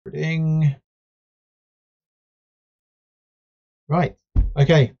recording. Right,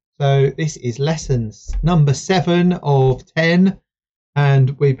 okay, so this is lesson number 7 of 10, and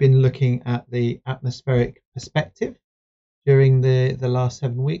we've been looking at the atmospheric perspective during the last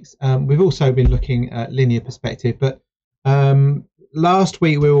 7 weeks. We've also been looking at linear perspective, but last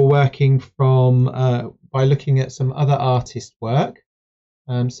week we were working from by looking at some other artist work.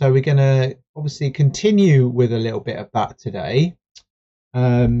 So we're going to obviously continue with a little bit of that today.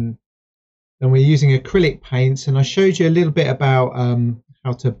 And we're using acrylic paints, and I showed you a little bit about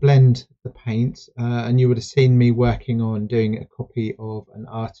how to blend the paint, and you would have seen me working on doing a copy of an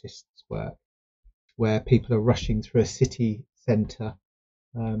artist's work where people are rushing through a city centre,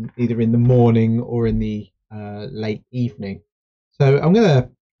 either in the morning or in the late evening. So I'm going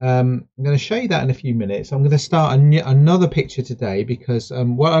to show you that in a few minutes. I'm going to start another picture today because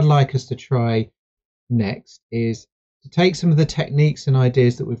what I'd like us to try next is to take some of the techniques and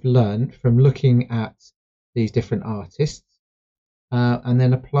ideas that we've learned from looking at these different artists and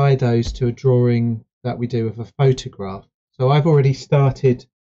then apply those to a drawing that we do of a photograph. So I've already started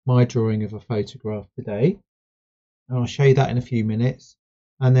my drawing of a photograph today, and I'll show you that in a few minutes.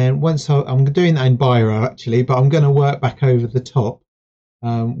 And then once I'm doing that in Biro actually, but I'm going to work back over the top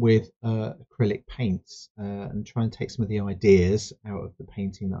with acrylic paints and try and take some of the ideas out of the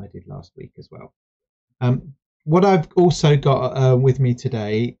painting that I did last week as well. What I've also got with me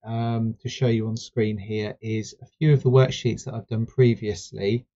today to show you on screen here is a few of the worksheets that I've done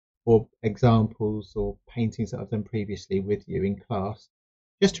previously, or examples or paintings that I've done previously with you in class,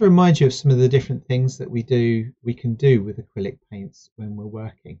 just to remind you of some of the different things that we can do with acrylic paints when we're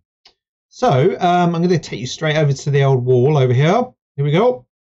working. So I'm going to take you straight over to the old wall over here. Here we go.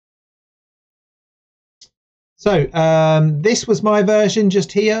 So this was my version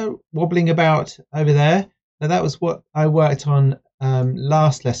just here, wobbling about over there. Now that was what I worked on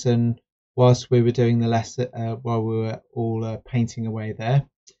last lesson whilst we were doing the lesson, while we were all painting away there.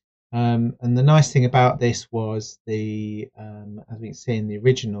 And the nice thing about this was the, as we can see in the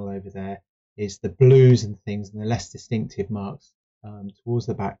original over there, is the blues and things and the less distinctive marks towards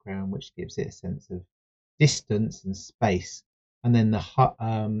the background, which gives it a sense of distance and space. And then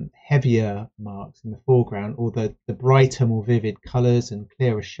the heavier marks in the foreground, or the brighter, more vivid colours and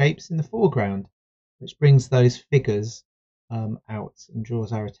clearer shapes in the foreground, which brings those figures out and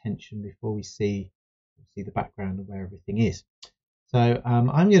draws our attention before we see the background of where everything is. So I'm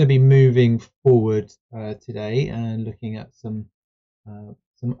going to be moving forward today and looking at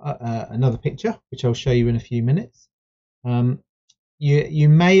another picture, which I'll show you in a few minutes. You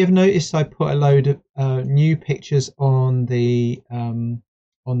may have noticed I put a load of new pictures on the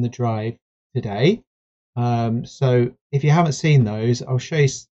drive today. So if you haven't seen those, I'll show you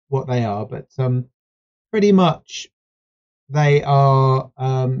what they are. But pretty much they are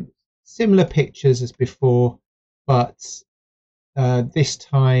similar pictures as before, but this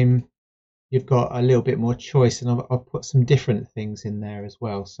time you've got a little bit more choice, and I've put some different things in there as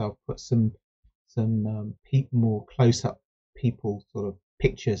well. So I've put some more close-up people sort of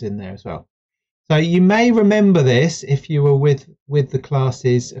pictures in there as well. So you may remember this if you were with the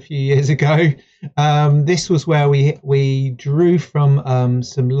classes a few years ago. This was where we drew from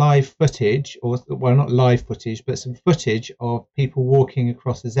some live footage, or well, not live footage, but some footage of people walking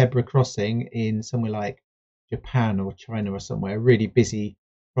across a zebra crossing in somewhere like Japan or China or somewhere, a really busy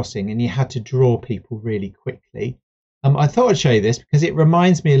crossing, and you had to draw people really quickly. I thought I'd show you this because it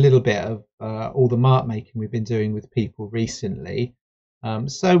reminds me a little bit of all the mark making we've been doing with people recently.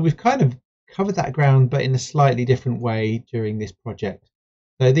 So we've kind of covered that ground, but in a slightly different way during this project.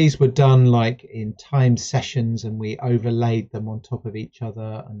 So these were done like in timed sessions, and we overlaid them on top of each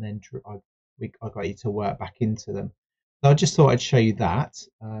other, and then I got you to work back into them. So I just thought I'd show you that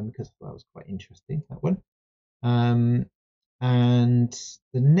because that was quite interesting, that one. And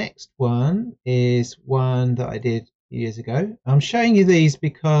the next one is one that I did years ago. I'm showing you these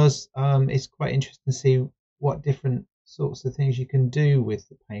because it's quite interesting to see what different sorts of things you can do with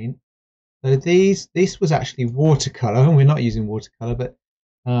the paint. So this was actually watercolor, and we're not using watercolor, but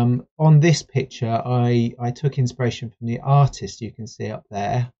on this picture I took inspiration from the artist you can see up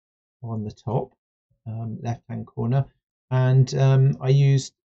there on the top left hand corner, and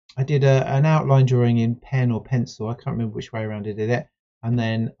I did an outline drawing in pen or pencil. I can't remember which way around I did it, and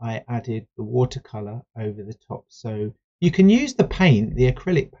then I added the watercolor over the top. So you can use the paint, the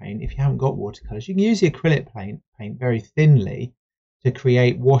acrylic paint, if you haven't got watercolors. You can use the acrylic paint very thinly to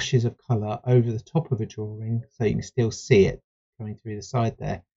create washes of color over the top of a drawing, so you can still see it coming through the side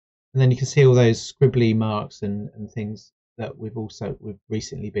there. And then you can see all those scribbly marks and things that we've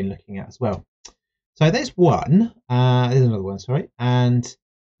recently been looking at as well. So there's one, there's another one, sorry, and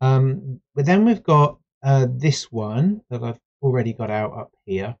But then we've got this one that I've already got out up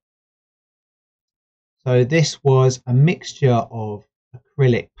here. So this was a mixture of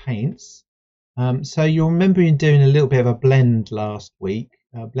acrylic paints. So you'll remember in doing a little bit of a blend last week,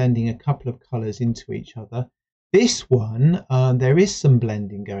 blending a couple of colours into each other. This one, there is some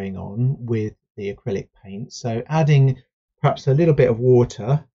blending going on with the acrylic paint. So adding perhaps a little bit of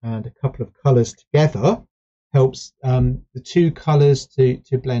water and a couple of colours together helps the two colours to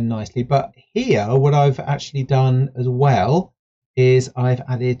blend nicely. But here, what I've actually done as well is I've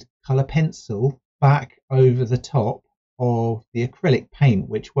added colour pencil back over the top of the acrylic paint,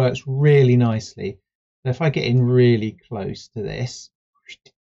 which works really nicely. So if I get in really close to this,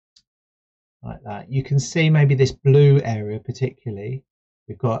 like that, you can see maybe this blue area particularly.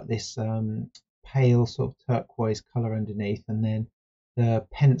 We've got this pale sort of turquoise colour underneath, and then the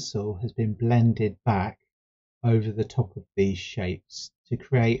pencil has been blended back over the top of these shapes to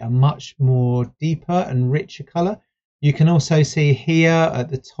create a much more deeper and richer colour. You can also see here at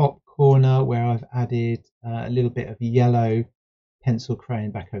the top corner where I've added a little bit of yellow pencil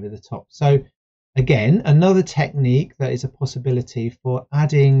crayon back over the top. So again, another technique that is a possibility for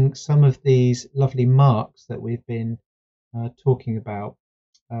adding some of these lovely marks that we've been talking about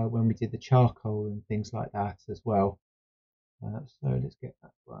when we did the charcoal and things like that as well. So let's get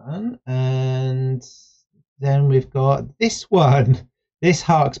that one, and then we've got this one. This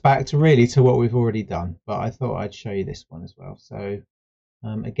harks back to what we've already done, but I thought I'd show you this one as well. So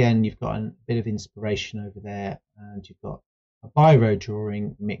again, you've got a bit of inspiration over there, and you've got a biro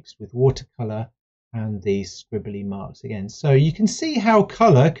drawing mixed with watercolour and these scribbly marks again. So you can see how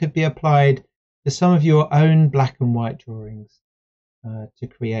colour could be applied to some of your own black and white drawings to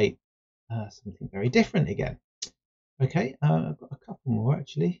create something very different again. Okay, I've got a couple more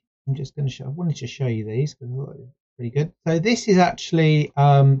actually. I'm just going to show. I wanted to show you these because I thought they were pretty good. So this is actually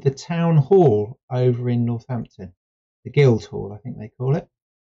the town hall over in Northampton, the Guild Hall, I think they call it.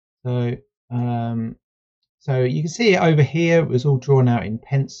 So so you can see it over here. It was all drawn out in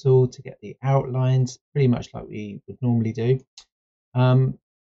pencil to get the outlines, pretty much like we would normally do. And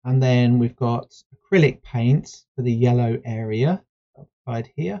then we've got acrylic paint for the yellow area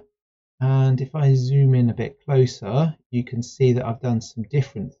applied here. And if I zoom in a bit closer, you can see that I've done some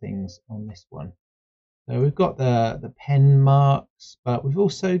different things on this one. So we've got the pen marks, but we've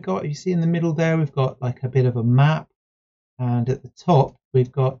also got, you see in the middle there, we've got like a bit of a map. And at the top,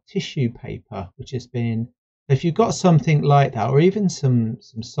 we've got tissue paper, which has been, if you've got something like that, or even some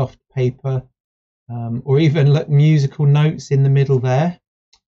soft paper, or even musical notes in the middle there,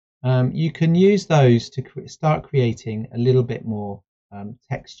 you can use those to start creating a little bit more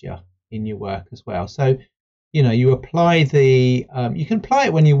texture in your work as well. So, you know, you apply the, you can apply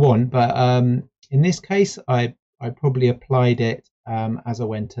it when you want, but in this case, I probably applied it as I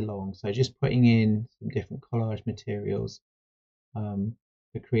went along. So just putting in some different collage materials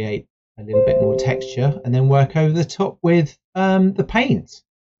to create a little bit more texture, and then work over the top with the paint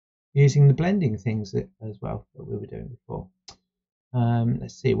using the blending things as well that we were doing before.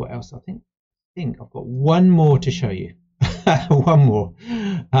 Let's see what else. I think I've got one more to show you. One more,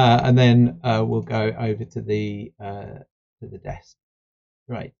 and then we'll go over to the desk.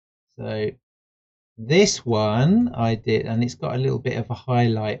 Right, so this one I did, and it's got a little bit of a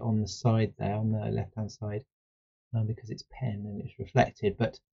highlight on the side there, on the left hand side, because it's pen and it's reflected.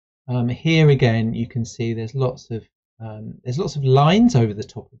 But here again, you can see there's lots of lines over the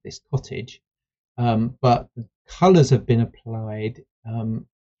top of this cottage, but the colours have been applied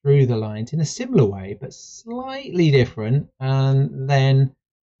through the lines in a similar way, but slightly different. And then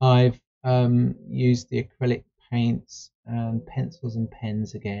I've used the acrylic paints and pencils and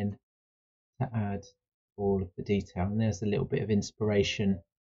pens again to add all of the detail. And there's a little bit of inspiration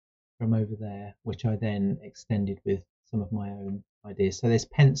from over there, which I then extended with some of my own ideas. So there's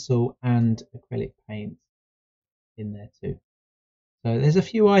pencil and acrylic paint in there too. So there's a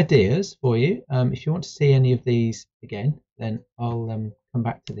few ideas for you. If you want to see any of these again, then I'll come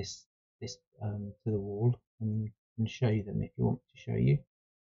back to this to the wall and show you them if you want me to show you.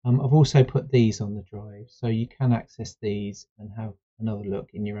 I've also put these on the drive, so you can access these and have another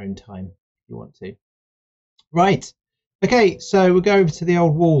look in your own time if you want to. Right, okay, so we'll go over to the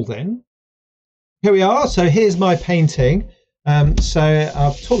old wall then. Here we are. So here's my painting. So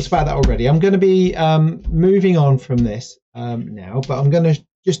I've talked about that already. I'm going to be moving on from this now, but I'm going to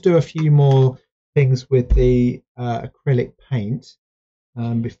just do a few more things with the acrylic paint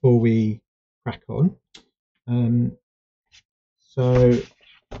before we crack on. So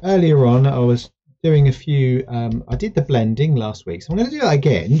earlier on I was doing a few, I did the blending last week, so I'm going to do that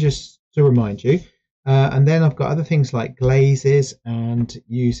again just to remind you. And then I've got other things like glazes and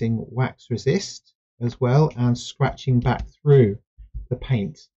using wax resist as well, and scratching back through the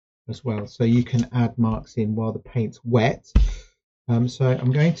paint as well, so you can add marks in while the paint's wet. So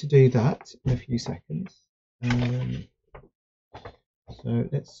I'm going to do that in a few seconds. So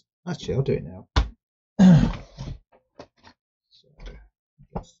I'll do it now. So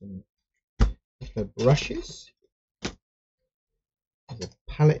I've got some of the brushes. There's a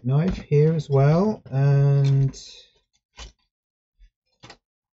palette knife here as well, and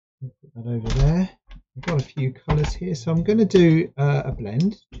put that over there. I've got a few colours here, so I'm going to do a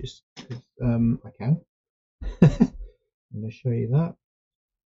blend just because I can. I'm going to show you that.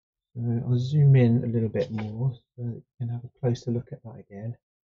 So I'll zoom in a little bit more so that you can have a closer look at that again.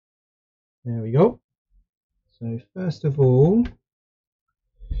 There we go. So first of all,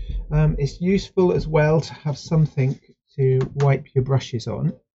 it's useful as well to have something to wipe your brushes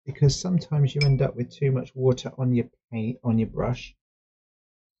on, because sometimes you end up with too much water on your paint, on your brush.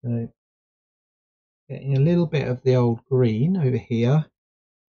 So getting a little bit of the old green over here.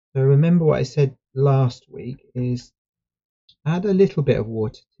 So remember what I said last week is add a little bit of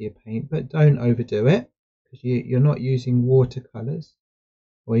water to your paint, but don't overdo it, because you're not using watercolors,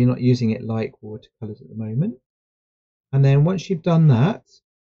 or you're not using it like watercolors at the moment. And then once you've done that,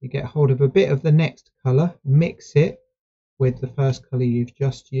 you get hold of a bit of the next color, mix it with the first color you've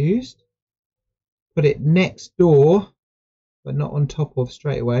just used, put it next door but not on top of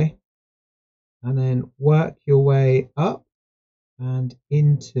straight away, and then work your way up and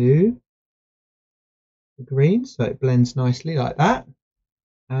into the green so it blends nicely like that.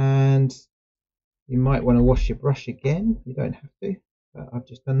 And you might want to wash your brush again, you don't have to, but I've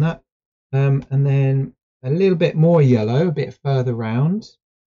just done that. And then a little bit more yellow a bit further round.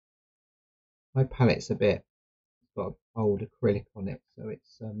 My palette's got old acrylic on it, so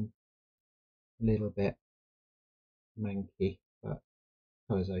it's a little bit manky, but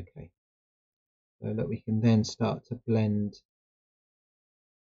colour's okay. So that we can then start to blend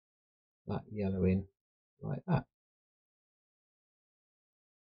that yellow in like that.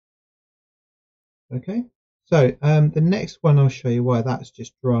 Okay, so the next one I'll show you why that's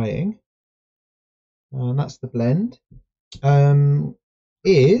just drying, and that's the blend,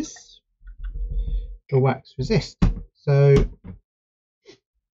 is the wax resist. So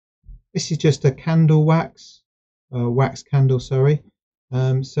this is just a candle wax candle, sorry.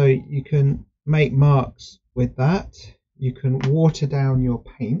 So you can make marks with that. You can water down your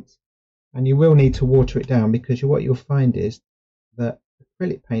paint, and you will need to water it down, because what you'll find is that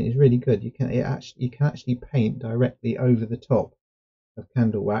acrylic paint is really good. You can actually paint directly over the top of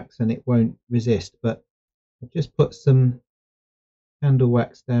candle wax and it won't resist. But I've just put some candle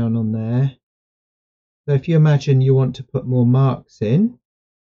wax down on there. So if you imagine you want to put more marks in,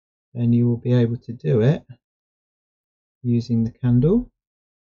 then you will be able to do it using the candle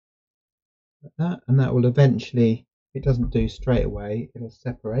like that, and that will eventually, if it doesn't do straight away, it'll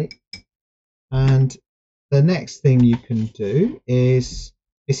separate. And the next thing you can do is,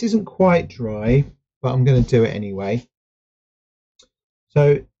 this isn't quite dry, but I'm going to do it anyway.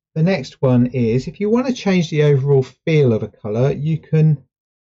 So the next one is, if you want to change the overall feel of a colour, you can,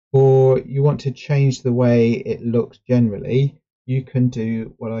 or you want to change the way it looks generally, you can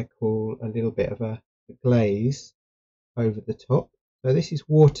do what I call a little bit of a glaze over the top. So this is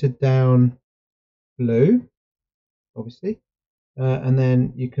watered down blue, obviously, and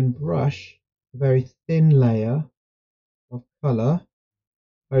then you can brush a very thin layer of colour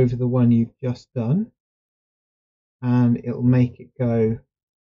over the one you've just done, and it'll make it go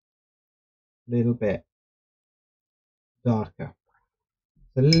a little bit darker.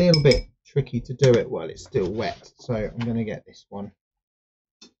 It's a little bit tricky to do it while it's still wet, so I'm going to get this one.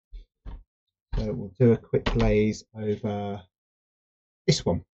 So we'll do a quick glaze over this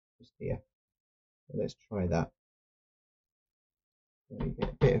one just here. So let's try that. So you get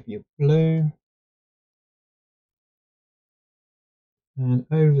a bit of your blue, and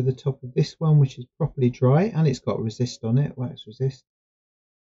over the top of this one, which is properly dry and it's got resist on it, wax resist,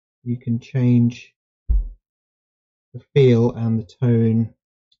 you can change the feel and the tone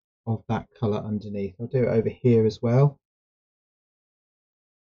of that colour underneath. I'll do it over here as well.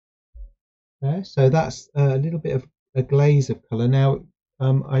 There, so that's a little bit of a glaze of colour. Now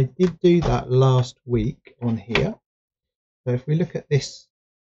I did do that last week on here. So if we look at this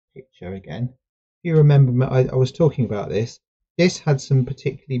picture again, if you remember, I was talking about this. This had some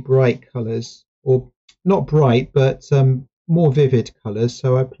particularly bright colours, or not bright, but more vivid colours.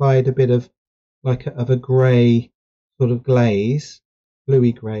 So I applied a bit of a grey sort of glaze,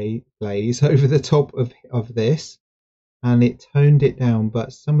 bluey grey glaze over the top of this. and it toned it down,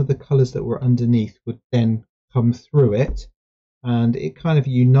 but some of the colours that were underneath would then come through it, and it kind of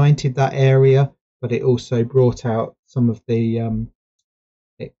united that area, but it also brought out some of the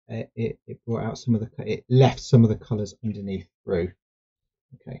it brought out some of the, it left some of the colours underneath through.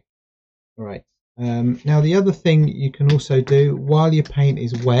 Okay, all right. Now the other thing you can also do while your paint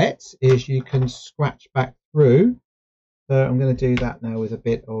is wet is you can scratch back through. So I'm going to do that now with a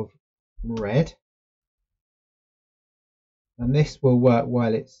bit of red, and this will work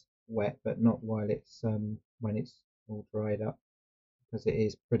while it's wet, but not while it's when it's all dried up, because it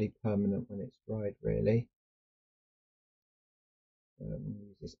is pretty permanent when it's dried, really.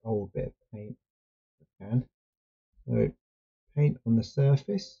 Use this old bit of paint if I can. So paint on the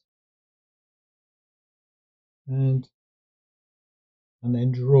surface, and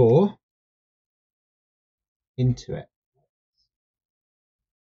then draw into it,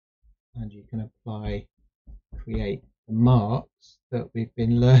 and you can create the marks that we've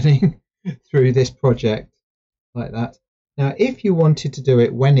been learning through this project, like that. Now if you wanted to do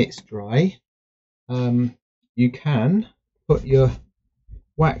it when it's dry, you can put your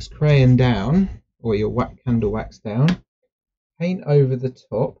wax crayon down, or your candle wax down, paint over the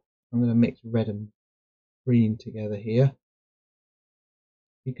top. I'm going to mix red and green together here.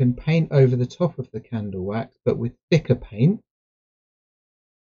 You can paint over the top of the candle wax, but with thicker paint.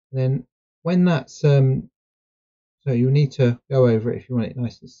 Then when that's so you'll need to go over it if you want it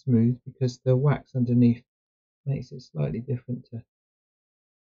nice and smooth, because the wax underneath makes it slightly different to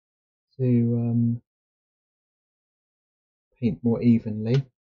paint more evenly.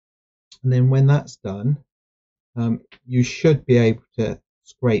 And then when that's done, you should be able to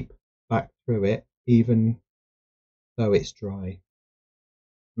scrape back through it even though it's dry,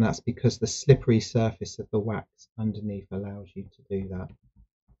 and that's because the slippery surface of the wax underneath allows you to do that,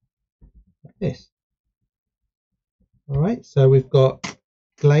 like this. Alright, so we've got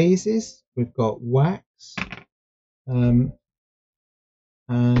glazes, we've got wax, and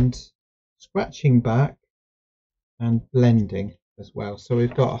scratching back and blending as well. So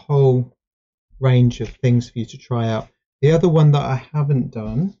we've got a whole range of things for you to try out. The other one that I haven't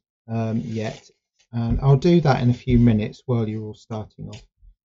done yet, and I'll do that in a few minutes while you're all starting off,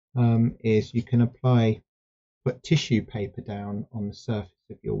 is you can put tissue paper down on the surface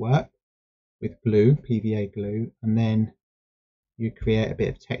of your work with glue, PVA glue, and then you create a bit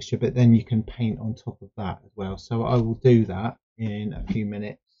of texture, but then you can paint on top of that as well. So I will do that in a few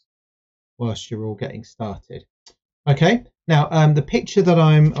minutes whilst you're all getting started. Okay, now the picture that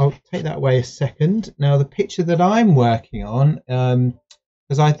I'll take that away a second. Now the picture that I'm working on,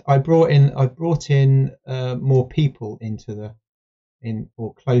 because I brought in more people into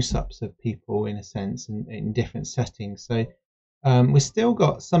or close-ups of people in a sense, and in different settings. So we've still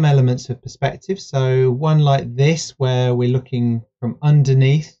got some elements of perspective. So one like this, where we're looking from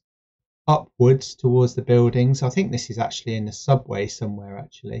underneath upwards towards the buildings. I think this is actually in the subway somewhere,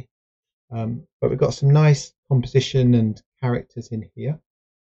 actually. But we've got some nice composition and characters in here.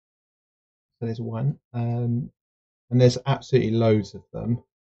 So there's one, and there's absolutely loads of them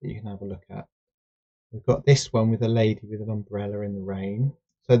that you can have a look at. We've got this one with a lady with an umbrella in the rain.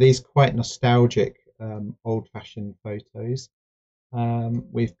 So these quite nostalgic, old-fashioned photos.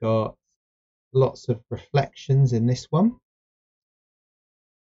 We've got lots of reflections in this one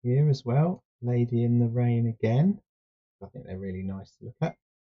here as well. Lady in the rain again. I think they're really nice to look at.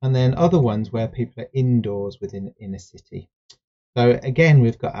 And then other ones where people are indoors within a city. So again,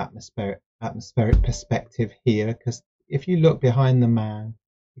 we've got atmospheric perspective here, because if you look behind the man,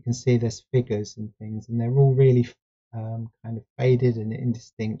 you can see there's figures and things, and they're all really kind of faded and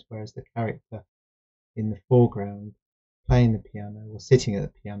indistinct, whereas the character in the foreground playing the piano, or sitting at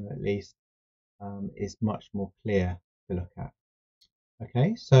the piano at least, is much more clear to look at.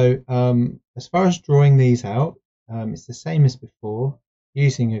 Okay, so as far as drawing these out, it's the same as before,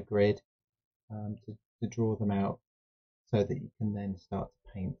 using a grid to draw them out so that you can then start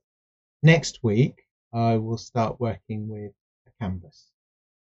to paint. Next week I will start working with a canvas,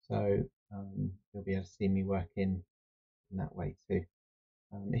 so you'll be able to see me working in that way too.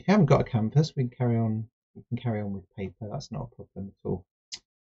 If you haven't got a canvas, we can carry on with paper. That's not a problem at all.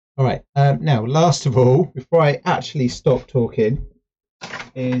 All right, now last of all, before I actually stop talking,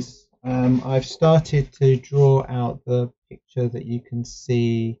 is I've started to draw out the picture that you can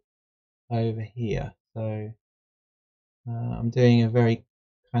see over here. So I'm doing a very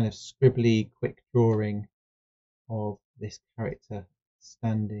kind of scribbly quick drawing of this character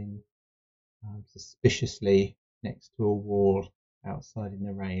standing suspiciously next to a wall outside in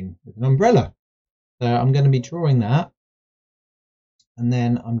the rain with an umbrella. So I'm going to be drawing that, and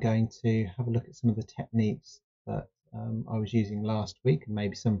then I'm going to have a look at some of the techniques that I was using last week, and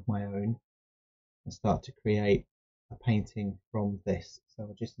maybe some of my own, and start to create a painting from this. So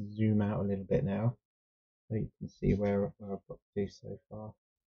I'll just zoom out a little bit now so you can see where I've got to do so far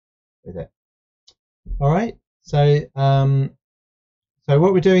with it. All right, so so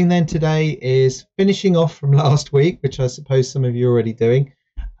what we're doing then today is finishing off from last week, which I suppose some of you are already doing,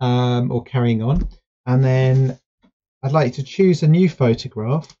 or carrying on, and then I'd like to choose a new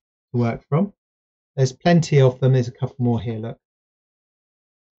photograph to work from. There's plenty of them. There's a couple more here, look,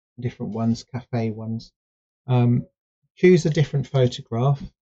 different ones, cafe ones. Choose a different photograph,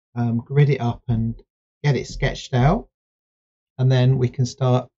 grid it up and get it sketched out, and then we can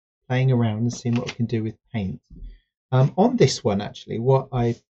start playing around and seeing what we can do with paint. On this one, actually, what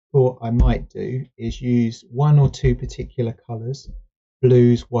I thought I might do is use one or two particular colours,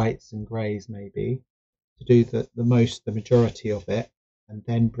 blues, whites and greys maybe, to do the majority of it, and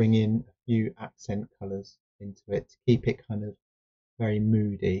then bring in a few accent colours into it to keep it kind of very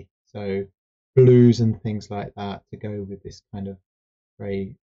moody. So blues and things like that to go with this kind of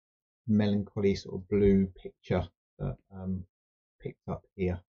very melancholy sort of blue picture that picked up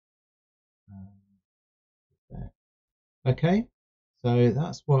here. There. Okay, so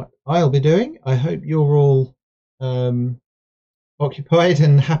that's what I'll be doing. I hope you're all occupied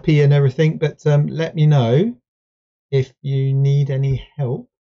and happy and everything, but let me know if you need any help,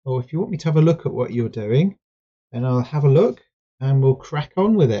 or if you want me to have a look at what you're doing, then I'll have a look and we'll crack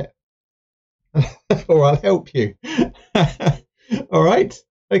on with it. Or I'll help you. All right,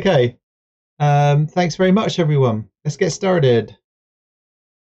 okay. Thanks very much, everyone. Let's get started.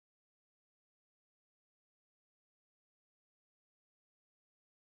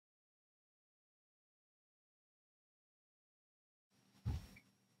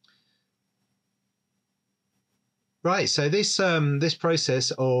 Right, so this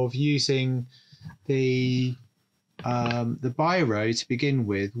process of using the biro to begin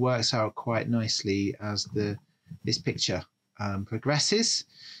with works out quite nicely as this picture progresses.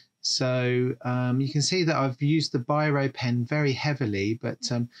 So you can see that I've used the biro pen very heavily, but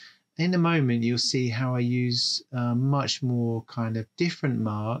in a moment you'll see how I use much more kind of different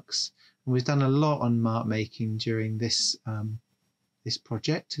marks. And we've done a lot on mark making during this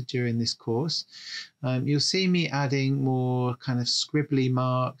project, during this course. You'll see me adding more kind of scribbly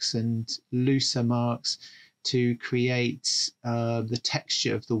marks and looser marks to create the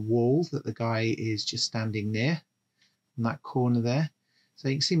texture of the wall that the guy is just standing near in that corner there. So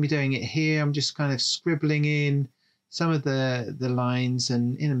you can see me doing it here. I'm just kind of scribbling in some of the lines,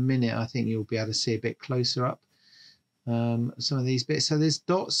 and in a minute I think you'll be able to see a bit closer up some of these bits. So there's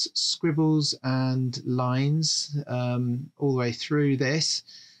dots, scribbles and lines all the way through this,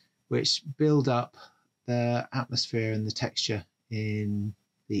 which build up the atmosphere and the texture in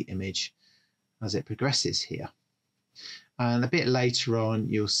the image as it progresses here. And a bit later on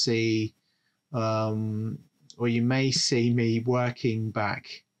you'll see or you may see me working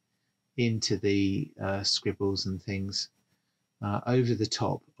back into the scribbles and things over the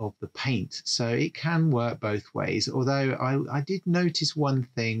top of the paint. So it can work both ways, although I did notice one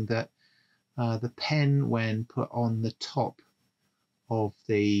thing, that the pen, when put on the top of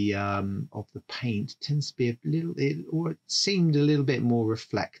the paint, tends to be a little, or it seemed a little bit more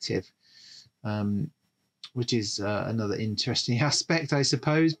reflective, which is another interesting aspect, I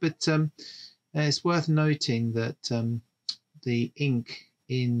suppose. But it's worth noting that the ink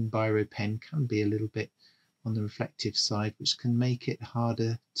in biro pen can be a little bit on the reflective side, which can make it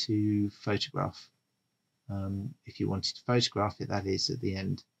harder to photograph, if you wanted to photograph it, that is, at the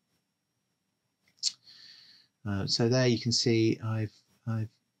end. So there you can see I've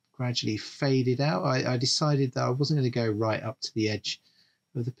gradually faded out. I decided that I wasn't going to go right up to the edge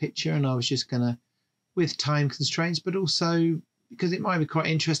of the picture, and I was just going to, with time constraints, but also because it might be quite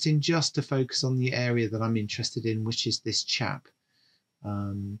interesting, just to focus on the area that I'm interested in, which is this chap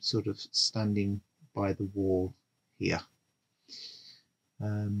sort of standing by the wall here.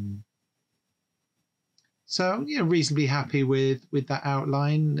 So you know, reasonably happy with that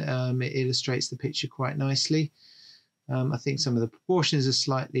outline. It illustrates the picture quite nicely. I think some of the proportions are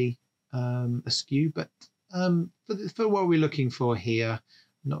slightly askew, but for what we're looking for here,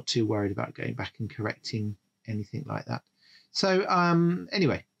 I'm not too worried about going back and correcting anything like that. So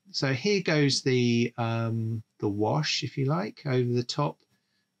anyway, so here goes the wash, if you like, over the top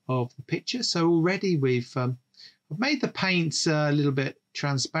of the picture. So already I've made the paints a little bit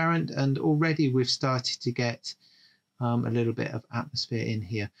transparent, and already we've started to get a little bit of atmosphere in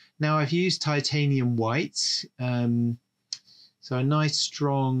here. Now I've used titanium white, so a nice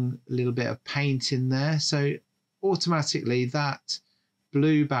strong little bit of paint in there. So automatically that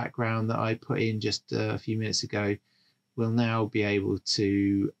blue background that I put in just a few minutes ago will now be able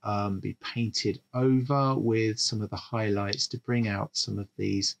to be painted over with some of the highlights to bring out some of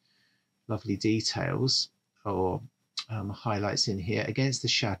these lovely details or highlights in here against the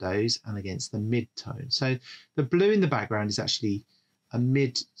shadows and against the mid-tone. So the blue in the background is actually a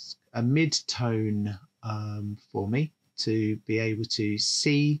mid-tone for me to be able to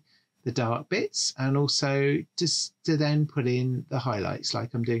see the dark bits and also just to then put in the highlights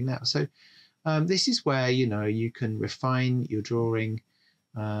like I'm doing now. So this is where, you know, you can refine your drawing,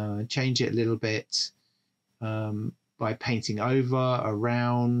 change it a little bit by painting over,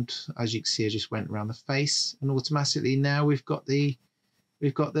 around. As you can see, I just went around the face, and automatically now we've got the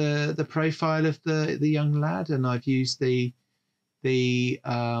profile of the young lad, and I've used the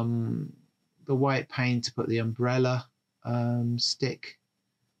white paint to put the umbrella stick,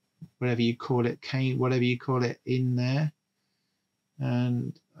 whatever you call it, cane, whatever you call it, in there.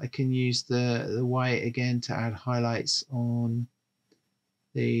 And I can use the white again to add highlights on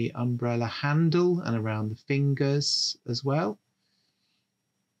the umbrella handle and around the fingers as well.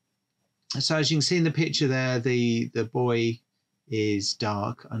 So as you can see in the picture there, the boy is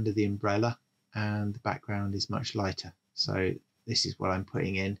dark under the umbrella and the background is much lighter. So this is what I'm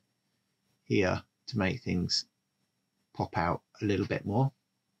putting in here to make things pop out a little bit more.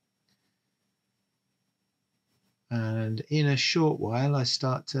 And in a short while I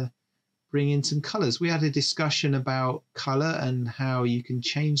start to bring in some colours. We had a discussion about colour and how you can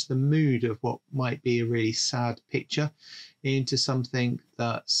change the mood of what might be a really sad picture into something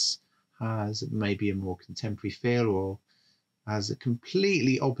that has maybe a more contemporary feel or has a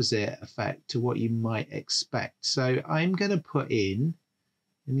completely opposite effect to what you might expect. So I'm going to put in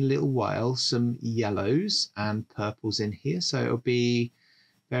a little while some yellows and purples in here, so it'll be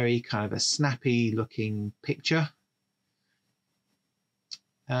very kind of a snappy looking picture.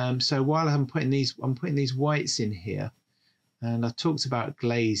 So while I'm putting these whites in here, and I talked about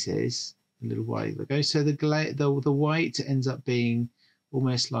glazes a little while ago. So the white ends up being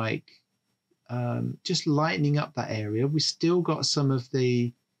almost like just lightening up that area. We've still got some of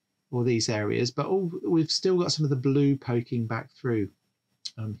all these areas, but we've still got some of the blue poking back through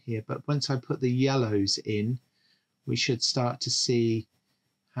here. But once I put the yellows in, we should start to see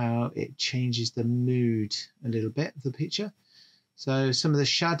how it changes the mood a little bit of the picture. So some of the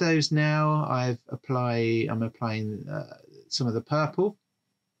shadows now I'm applying some of the purple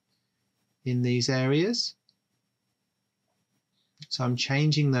in these areas. So I'm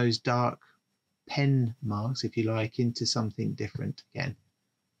changing those dark pen marks, if you like, into something different again.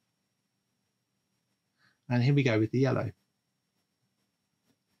 And here we go with the yellow.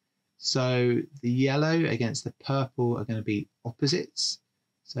 So the yellow against the purple are going to be opposites.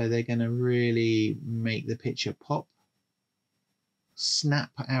 So they're going to really make the picture pop, snap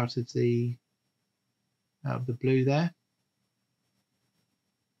out of the blue there.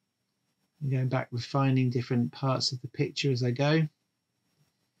 I'm going back, refining different parts of the picture as I go.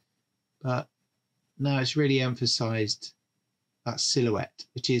 But now it's really emphasized that silhouette,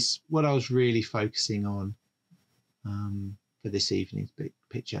 which is what I was really focusing on for this evening's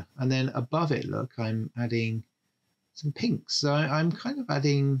picture. And then above it, look, I'm adding some pinks. So I'm kind of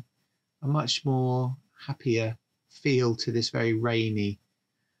adding a much more happier feel to this very rainy,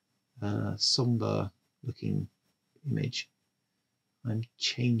 somber looking image. I'm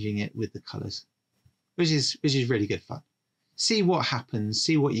changing it with the colors, which is really good fun. See what happens,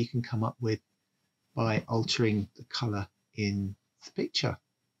 see what you can come up with by altering the color in the picture.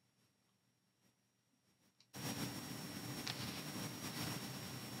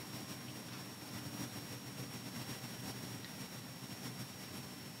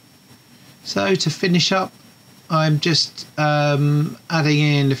 So to finish up, I'm just adding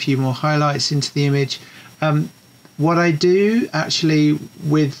in a few more highlights into the image. What I do actually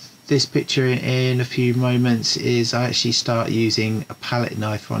with this picture in a few moments is I actually start using a palette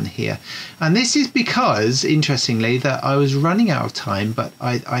knife on here. And this is because, interestingly, that I was running out of time, but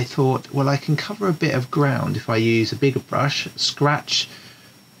I thought, well, I can cover a bit of ground if I use a bigger brush, scratch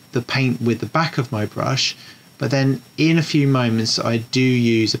the paint with the back of my brush, but then in a few moments I do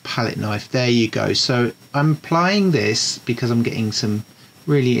use a palette knife. There you go. So I'm applying this because I'm getting some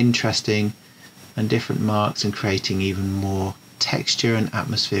really interesting and different marks and creating even more texture and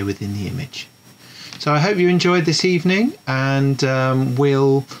atmosphere within the image. So I hope you enjoyed this evening, and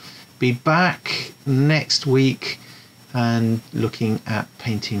we'll be back next week and looking at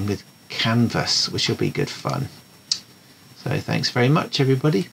painting with canvas, which will be good fun. So thanks very much, everybody.